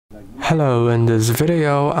Hello, in this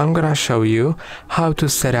video I'm gonna show you how to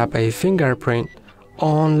set up a fingerprint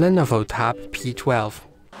on LENOVO Tab P12.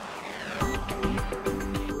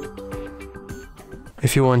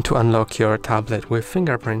 If you want to unlock your tablet with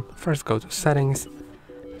fingerprint, first go to Settings,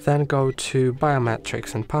 then go to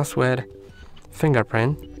Biometrics and Password,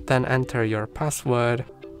 Fingerprint, then enter your password,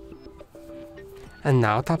 and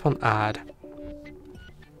now tap on Add.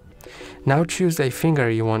 Now choose a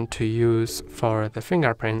finger you want to use for the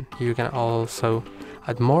fingerprint. You can also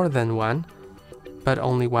add more than one, but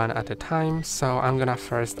only one at a time. So I'm gonna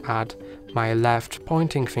first add my left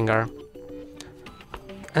pointing finger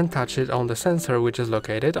and touch it on the sensor, which is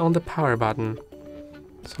located on the power button.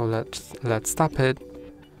 So let's tap it.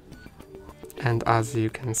 And as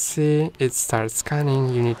you can see, it starts scanning.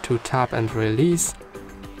 You need to tap and release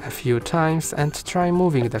a few times and try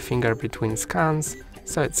moving the finger between scans.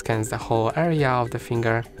 So it scans the whole area of the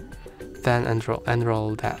finger, then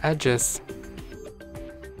unroll the edges.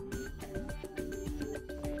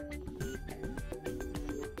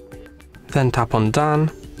 Then tap on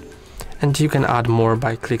Done, and you can add more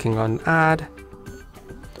by clicking on Add,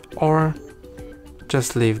 or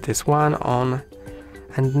just leave this one on.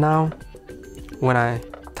 And now, when I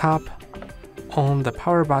tap on the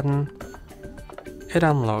power button, it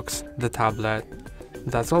unlocks the tablet.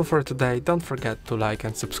 That's all for today. Don't forget to like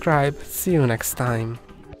and subscribe. See you next time.